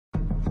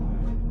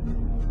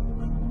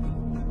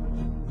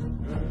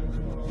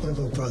of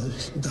our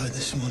brothers died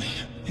this morning.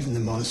 Even the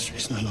monastery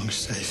is no longer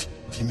safe.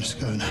 You must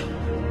go now.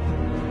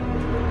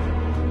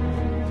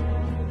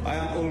 I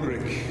am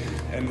Ulrich,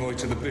 envoy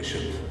to the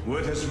bishop.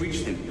 Word has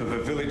reached him of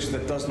a village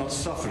that does not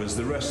suffer as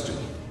the rest do.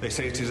 They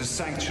say it is a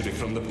sanctuary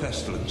from the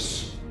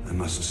pestilence. I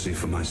must see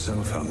for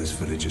myself how this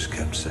village is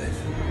kept safe.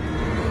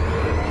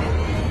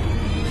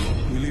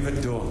 We leave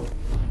at dawn.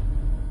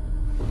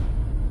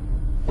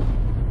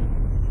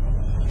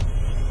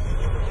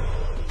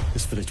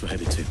 This village we're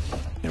headed to,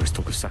 there is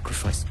talk of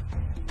sacrifice,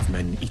 of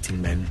men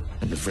eating men,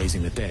 and of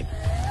raising the dead.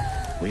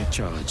 We are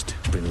charged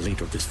to bring the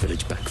leader of this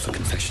village back for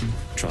confession,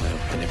 trial,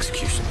 and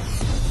execution.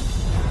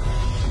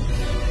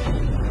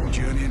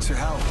 Journey into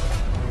hell,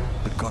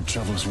 but God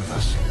travels with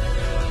us.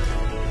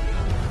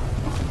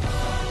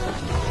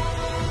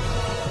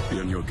 Be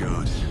on your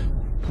guard.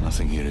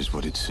 Nothing here is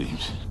what it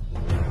seems.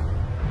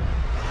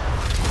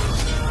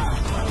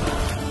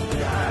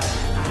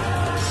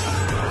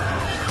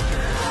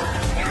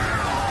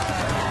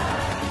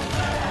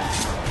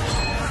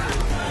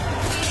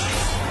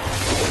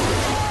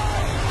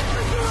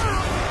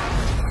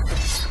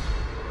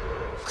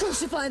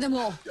 Crucify them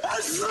all!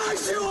 I'll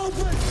slice you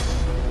open!